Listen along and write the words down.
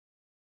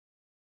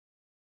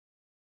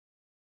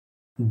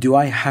Do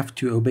I have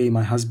to obey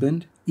my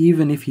husband,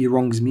 even if he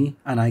wrongs me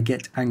and I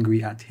get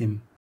angry at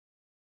him?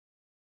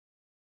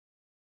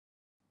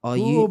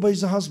 Who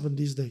obeys the husband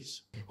these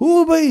days?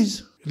 Who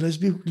obeys? Let's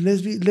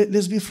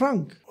be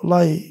frank.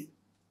 Like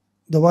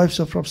the wives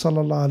of Prophet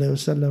sallallahu alaihi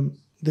wasallam,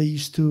 they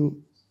used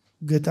to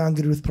get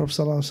angry with Prophet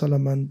sallallahu alaihi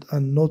wasallam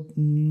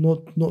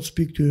and not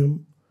speak to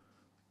him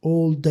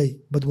all day.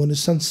 But when the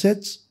sun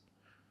sets,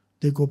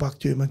 they go back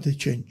to him and they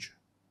change.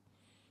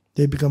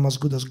 They become as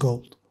good as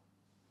gold.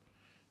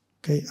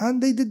 Okay,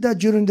 and they did that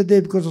during the day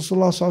because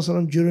Rasulullah sallallahu alaihi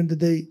wasallam during the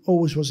day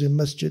always was in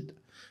Masjid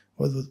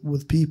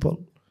with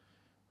people.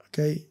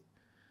 Okay,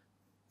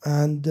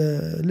 and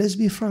let's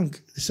be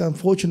frank, it's an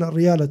unfortunate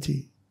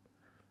reality.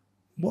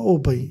 What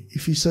obey?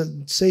 If you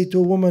say to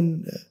a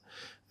woman,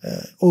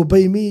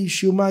 obey me,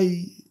 she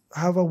might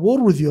have a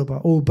war with you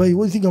about obey.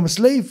 What do you think, I'm a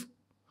slave?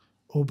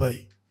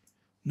 Obey.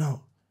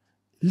 No.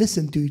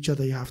 Listen to each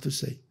other, you have to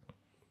say.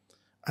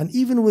 And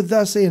even with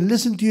that saying,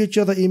 listen to each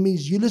other, it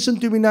means you listen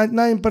to me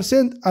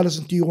 99%, I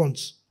listen to you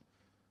once.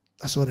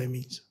 That's what it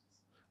means.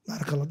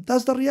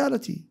 That's the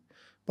reality.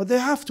 But they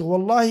have to.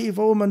 Wallahi, if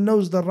a woman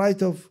knows the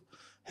right of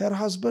her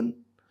husband,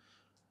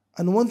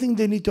 and one thing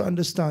they need to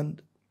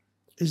understand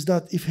is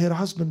that if her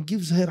husband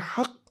gives her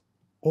haqq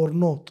or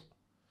not,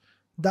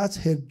 that's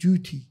her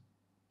duty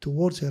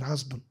towards her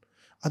husband.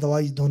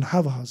 Otherwise, you don't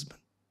have a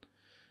husband.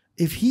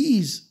 If he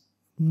is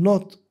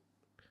not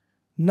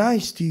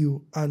nice to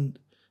you and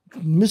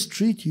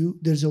mistreat you,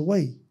 there's a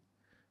way.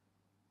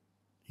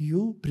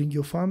 You bring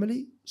your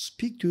family,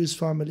 speak to his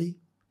family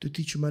to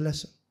teach him a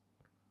lesson.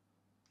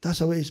 That's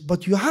how it is.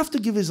 But you have to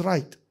give his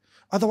right.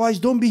 Otherwise,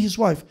 don't be his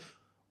wife.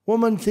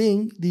 Women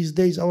think these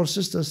days, our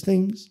sisters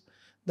think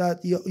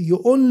that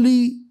you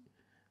only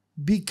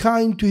be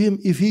kind to him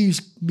if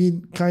he's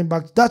been kind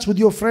back. That's with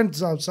your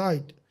friends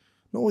outside.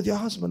 Not with your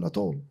husband at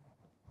all.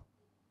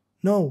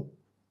 No.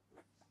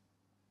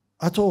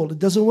 At all. It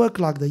doesn't work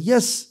like that.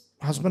 Yes,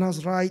 husband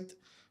has right,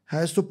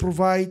 has to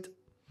provide.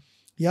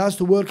 He has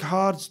to work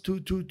hard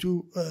to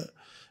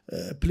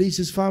please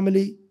his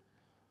family.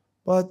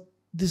 But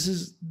this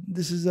is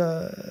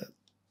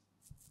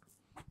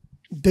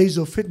days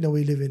of fitna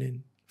we're living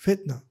in.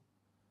 Fitna.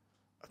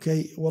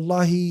 Okay,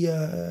 wallahi,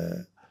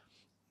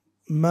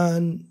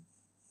 man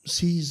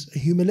sees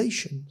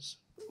humiliations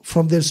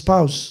from their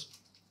spouse.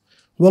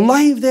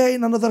 Wallahi, if they're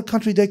in another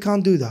country, they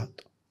can't do that.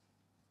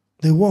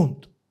 They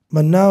won't.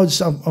 But now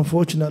it's an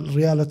unfortunate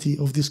reality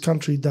of this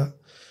country that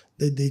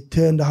they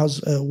turn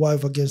the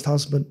wife against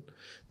husband.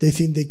 They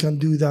think they can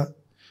do that.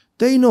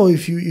 They know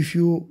if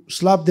you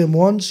slap them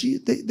once,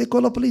 they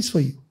call the police for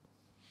you.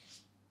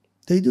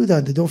 They do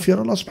that. They don't fear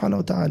Allah subhanahu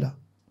wa ta'ala.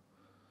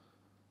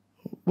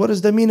 What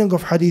is the meaning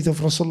of hadith of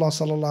Rasulullah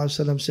sallallahu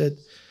alaihi wasallam said,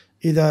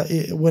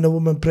 when a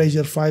woman prays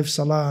her 5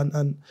 salah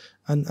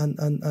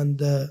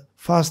and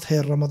fast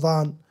her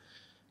Ramadan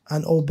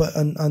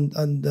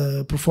and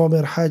perform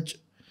her Hajj,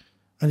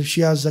 and if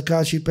she has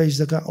zakat, she pays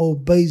zakat,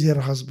 obeys her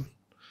husband.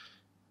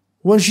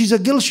 When she's a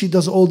girl, she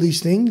does all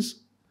these things.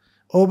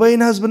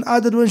 Obeying husband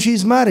added when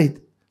she's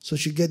married, so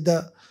she get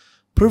the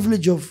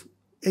privilege of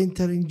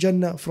entering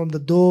Jannah from the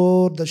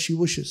door that she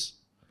wishes,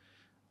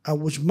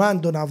 and which man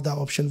don't have that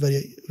option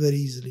very, very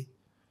easily.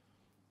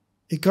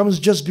 It comes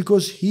just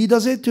because he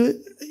does it.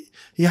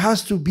 He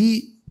has to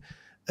be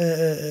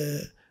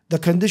the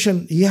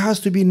condition. He has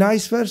to be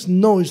nice first.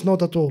 No, it's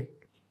not at all.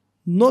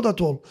 Not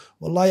at all.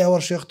 Wallahi,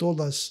 our Shaykh told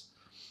us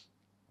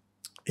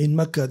in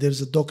Mecca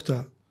there's a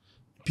doctor,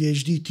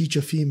 PhD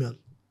teacher, female,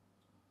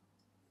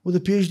 with a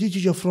PhD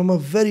teacher from a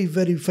very,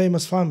 very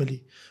famous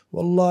family.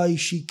 Wallahi,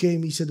 she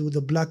came, he said, with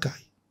a black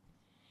eye.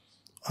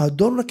 I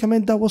don't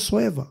recommend that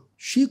whatsoever.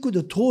 She could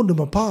have torn them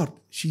apart.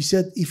 She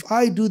said, if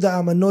I do that,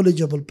 I'm a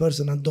knowledgeable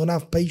person and don't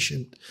have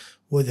patience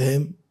with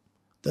him,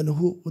 then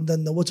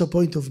what's the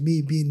point of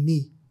me being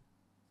me?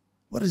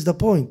 What is the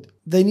point?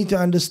 They need to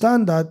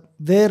understand that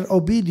their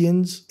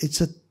obedience,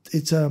 it's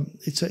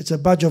a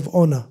badge of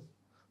honor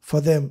for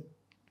them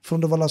in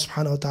front of Allah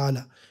subhanahu wa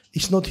ta'ala.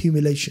 It's not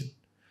humiliation.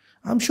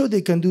 I'm sure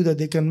they can do that.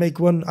 They can make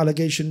one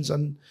allegations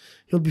and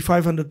he'll be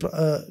 500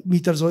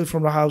 meters away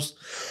from the house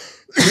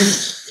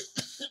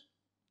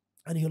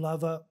and he'll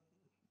have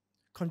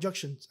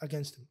conjunctions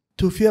against him.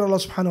 To fear Allah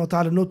subhanahu wa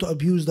ta'ala, not to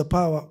abuse the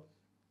power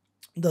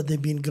that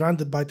they've been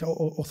granted by the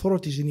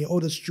authorities in your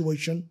other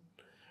situation.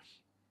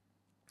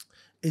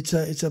 It's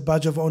a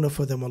badge of honor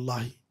for them,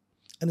 wallahi.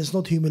 And it's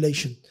not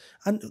humiliation.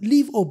 And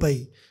leave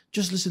obey.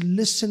 Just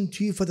listen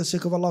to you for the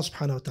sake of Allah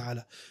subhanahu wa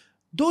ta'ala.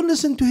 Don't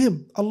listen to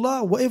him.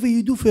 Allah, whatever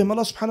you do for him,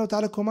 Allah subhanahu wa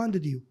ta'ala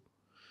commanded you.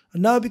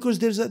 And now because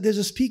there's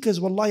a speakers,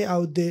 wallahi,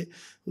 out there,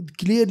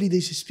 clearly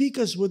they say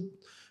speakers with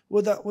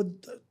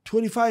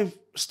 25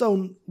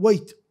 stone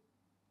weight.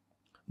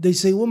 They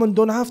say women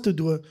don't have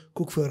to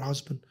cook for her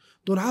husband.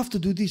 Don't have to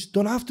do this.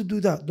 Don't have to do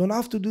that. Don't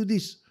have to do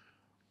this.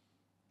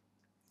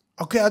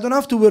 Okay, I don't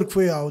have to work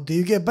for you out there.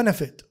 You get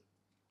benefit.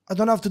 I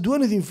don't have to do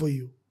anything for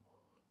you.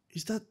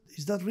 Is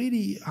that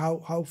really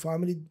how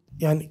family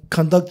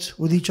conduct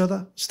with each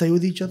other? Stay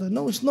with each other?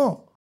 No, it's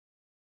not.